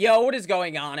Yo, what is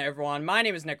going on, everyone? My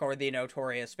name is Nick, or the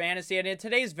Notorious Fantasy, and in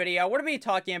today's video, we're going to be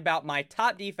talking about my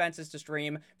top defenses to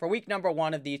stream for week number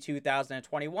 1 of the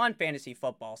 2021 fantasy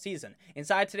football season.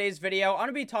 Inside today's video, I'm going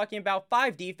to be talking about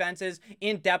 5 defenses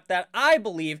in depth that I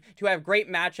believe to have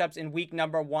great matchups in week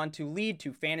number 1 to lead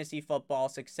to fantasy football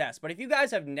success. But if you guys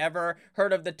have never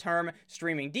heard of the term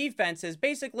streaming defenses,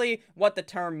 basically what the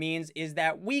term means is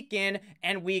that week in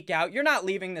and week out, you're not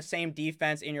leaving the same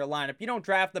defense in your lineup. You don't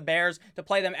draft the Bears to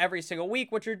play them every single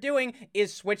week. What you're doing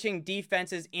is switching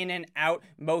defenses in and out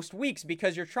most weeks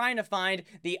because you're trying to find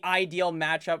the ideal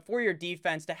matchup for your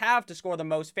defense to have to score the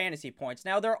most fantasy points.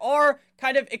 Now, there are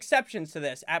kind of exceptions to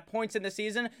this. At points in the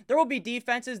season, there will be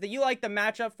defenses that you like the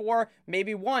matchup for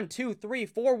maybe 1, 2, 3,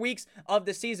 4 weeks of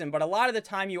the season, but a lot of the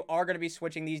time you are going to be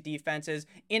switching these defenses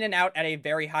in and out at a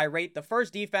very high rate. The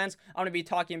first defense I'm going to be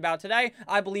talking about today,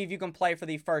 I believe you can play for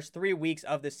the first 3 weeks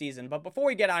of the season. But before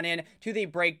we get on in to the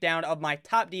breakdown of my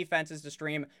top defenses to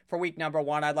stream for week number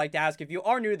 1, I'd like to ask, if you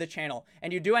are new to the channel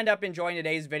and you do end up enjoying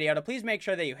today's video, to please make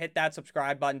sure that you hit that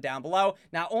subscribe button down below.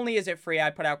 Not only is it free, I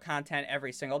put out content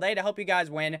every single day to help you guys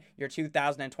win your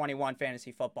 2021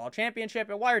 fantasy football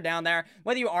championship. And while you're down there,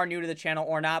 whether you are new to the channel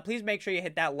or not, please make sure you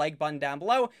hit that like button down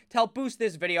below to help boost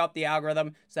this video up the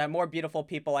algorithm so that more beautiful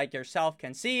people like yourself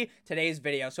can see today's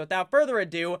video. So without further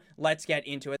ado, let's get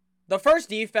into it. The first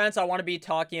defense I want to be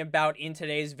talking about in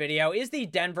today's video is the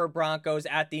Denver Broncos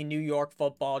at the New York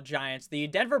Football Giants. The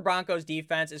Denver Broncos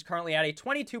defense is currently at a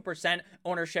 22%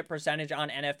 ownership percentage on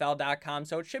NFL.com,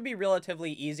 so it should be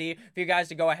relatively easy for you guys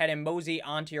to go ahead and mosey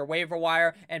onto your waiver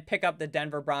wire and pick up the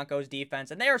Denver Broncos defense.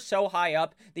 And they are so high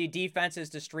up the defenses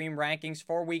to stream rankings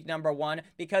for week number 1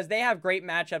 because they have great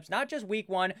matchups, not just week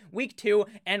 1, week 2,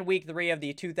 and week 3 of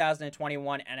the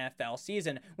 2021 NFL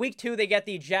season. Week 2, they get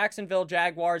the Jacksonville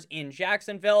Jaguars in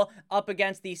Jacksonville up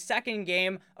against the second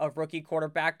game of rookie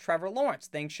quarterback Trevor Lawrence.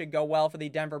 Things should go well for the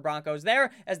Denver Broncos there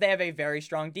as they have a very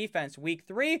strong defense. Week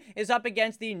 3 is up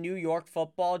against the New York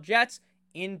Football Jets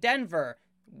in Denver.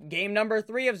 Game number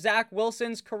 3 of Zach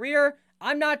Wilson's career.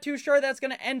 I'm not too sure that's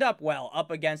going to end up well up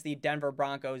against the Denver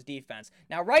Broncos defense.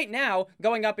 Now, right now,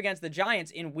 going up against the Giants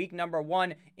in week number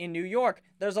 1 in New York,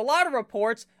 there's a lot of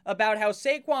reports about how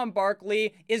Saquon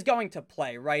Barkley is going to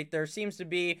play, right? There seems to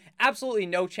be absolutely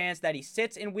no chance that he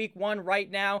sits in week 1 right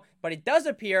now, but it does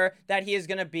appear that he is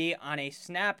going to be on a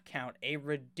snap count, a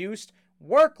reduced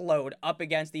workload up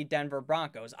against the Denver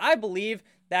Broncos. I believe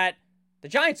that the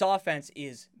Giants offense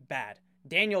is bad.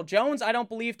 Daniel Jones, I don't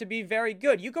believe to be very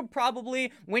good. You could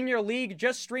probably win your league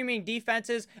just streaming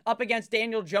defenses up against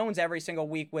Daniel Jones every single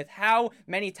week with how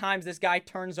many times this guy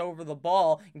turns over the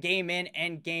ball game in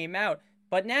and game out.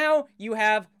 But now you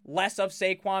have less of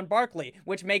Saquon Barkley,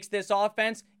 which makes this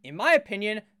offense, in my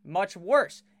opinion, much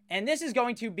worse. And this is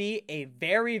going to be a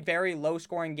very, very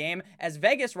low-scoring game, as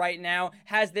Vegas right now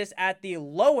has this at the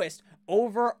lowest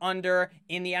over-under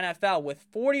in the NFL with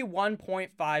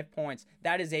 41.5 points.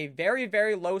 That is a very,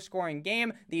 very low-scoring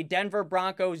game. The Denver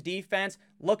Broncos defense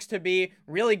looks to be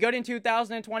really good in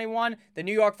 2021. The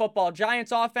New York Football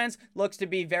Giants offense looks to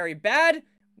be very bad.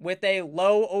 With a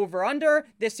low over-under,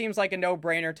 this seems like a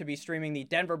no-brainer to be streaming the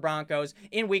Denver Broncos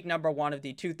in week number 1 of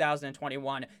the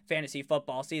 2021 fantasy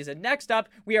football season. Next up,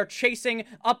 we are chasing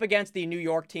up against the New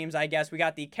York teams, I guess. We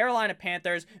got the Carolina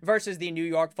Panthers versus the New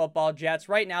York Football Jets.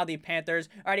 Right now, the Panthers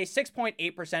are at a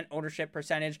 6.8% ownership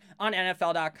percentage on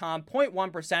NFL.com,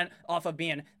 0.1% off of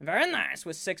being very nice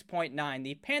with 6.9.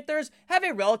 The Panthers have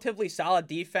a relatively solid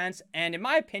defense, and in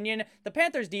my opinion, the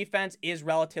Panthers defense is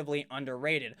relatively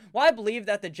underrated. While I believe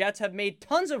that the Jets have made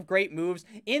tons of great moves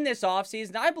in this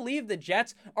offseason, I believe the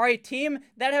Jets are a team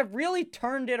that have really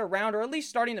turned it around, or at least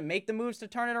starting to make the moves to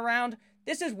turn it around.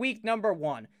 This is week number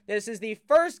 1. This is the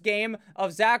first game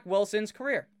of Zach Wilson's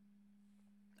career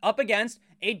up against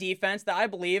a defense that I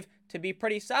believe to be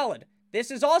pretty solid. This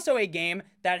is also a game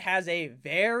that has a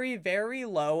very, very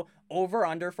low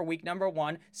over-under for week number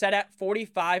 1, set at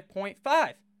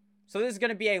 45.5. So this is going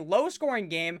to be a low-scoring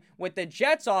game with the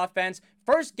Jets offense.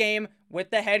 First game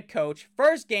with the head coach.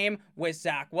 First game with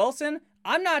Zach Wilson.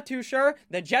 I'm not too sure.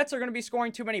 The Jets are going to be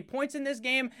scoring too many points in this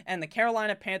game, and the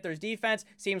Carolina Panthers defense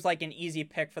seems like an easy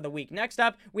pick for the week. Next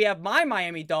up, we have my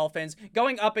Miami Dolphins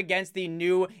going up against the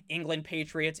New England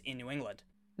Patriots in New England.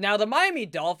 Now, the Miami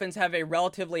Dolphins have a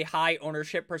relatively high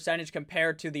ownership percentage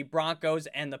compared to the Broncos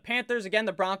and the Panthers. Again,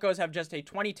 the Broncos have just a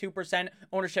 22%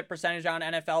 ownership percentage on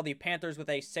NFL, the Panthers with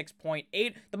a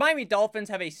 6.8. The Miami Dolphins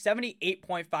have a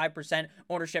 78.5%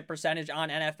 ownership percentage on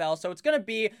NFL, so it's going to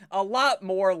be a lot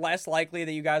more less likely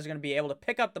that you guys are going to be able to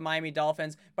pick up the Miami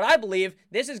Dolphins, but I believe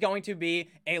this is going to be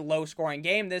a low-scoring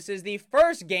game. This is the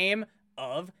first game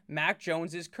of Mac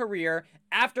Jones's career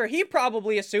after he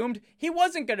probably assumed he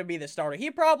wasn't going to be the starter. He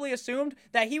probably assumed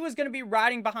that he was going to be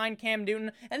riding behind Cam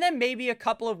Newton, and then maybe a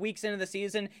couple of weeks into the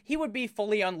season, he would be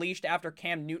fully unleashed after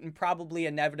Cam Newton probably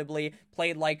inevitably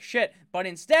played like shit. But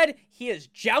instead, he is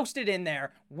jousted in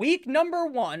there week number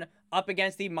 1 up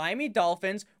against the Miami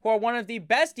Dolphins, who are one of the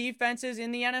best defenses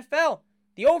in the NFL.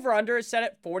 The over-under is set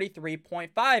at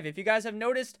 43.5. If you guys have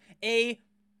noticed a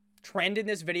trend in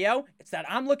this video, it's that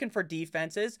I'm looking for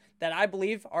defenses that I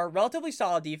believe are relatively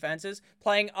solid defenses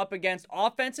playing up against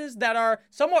offenses that are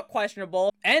somewhat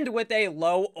questionable and with a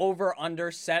low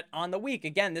over-under set on the week.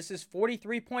 Again, this is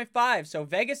 43.5, so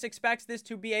Vegas expects this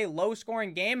to be a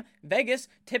low-scoring game. Vegas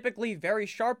typically very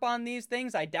sharp on these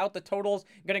things. I doubt the total's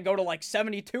going to go to like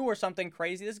 72 or something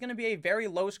crazy. This is going to be a very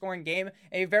low-scoring game,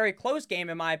 a very close game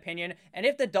in my opinion, and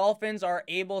if the Dolphins are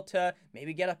able to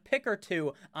maybe get a pick or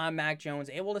two on Mac Jones,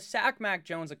 able to sack Mac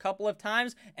Jones a couple of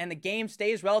times, and the game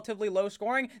stays relatively low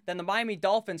scoring, then the Miami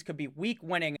Dolphins could be week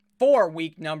winning for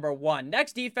week number 1.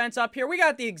 Next defense up here, we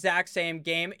got the exact same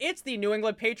game. It's the New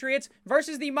England Patriots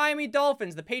versus the Miami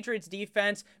Dolphins. The Patriots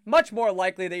defense, much more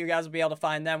likely that you guys will be able to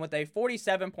find them with a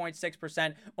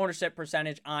 47.6% ownership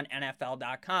percentage on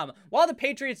NFL.com. While the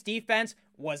Patriots defense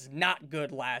was not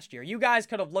good last year. You guys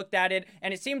could have looked at it,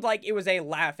 and it seemed like it was a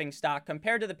laughing stock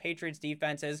compared to the Patriots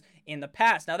defenses in the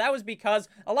past. Now, that was because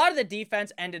a lot of the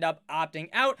defense ended up opting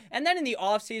out, and then in the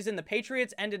offseason, the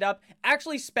Patriots ended up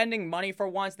actually spending money for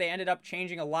once. They ended up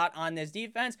changing a lot on this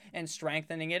defense and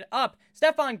strengthening it up.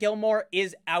 Stephon Gilmore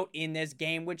is out in this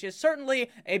game, which is certainly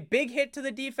a big hit to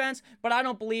the defense, but I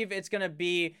don't believe it's going to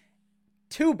be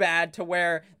too bad to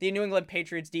where the New England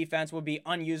Patriots defense would be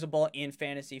unusable in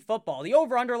fantasy football. The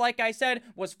over-under, like I said,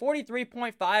 was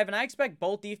 43.5, and I expect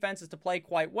both defenses to play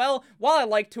quite well. While I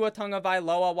like Tua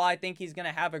Tagovailoa, while I think he's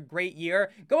going to have a great year,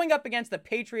 going up against the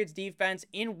Patriots defense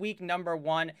in week number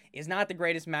 1 is not the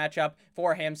greatest matchup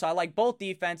for him, so I like both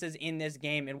defenses in this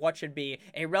game in what should be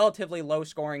a relatively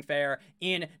low-scoring affair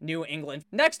in New England.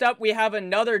 Next up, we have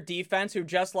another defense who,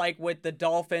 just like with the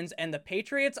Dolphins and the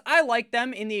Patriots, I like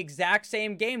them in the exact same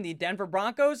game. The Denver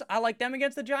Broncos, I like them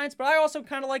against the Giants, but I also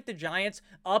kind of like the Giants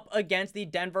up against the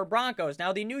Denver Broncos.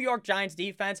 Now, the New York Giants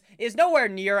defense is nowhere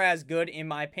near as good, in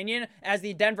my opinion, as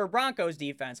the Denver Broncos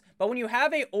defense, but when you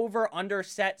have a over-under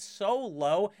set so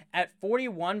low at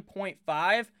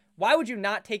 41.5, why would you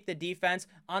not take the defense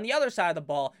on the other side of the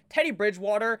ball? Teddy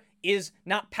Bridgewater is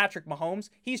not Patrick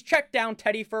Mahomes. He's checked down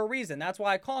Teddy for a reason. That's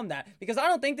why I call him that, because I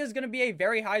don't think this is going to be a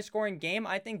very high-scoring game.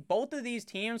 I think both of these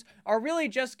teams are really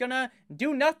just going to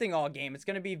do nothing all game. It's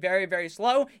going to be very, very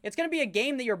slow. It's going to be a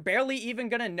game that you're barely even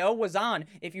going to know was on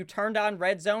if you turned on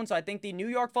Red Zone, so I think the New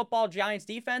York Football Giants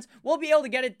defense will be able to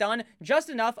get it done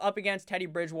just enough up against Teddy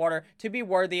Bridgewater to be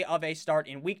worthy of a start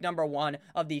in week number 1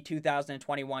 of the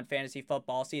 2021 fantasy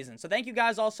football season. So thank you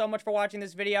guys all so much for watching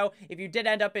this video. If you did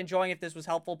end up enjoying, if this was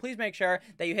helpful, please make sure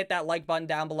that you hit that like button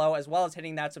down below, as well as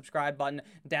hitting that subscribe button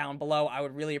down below. I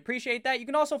would really appreciate that. You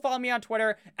can also follow me on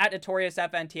Twitter at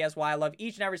NotoriousFNTSY. I love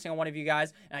each and every single one of you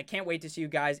guys, and I can't wait to see you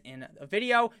guys in a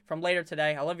video from later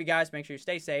today. I love you guys. Make sure you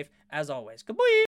stay safe, as always. Goodbye.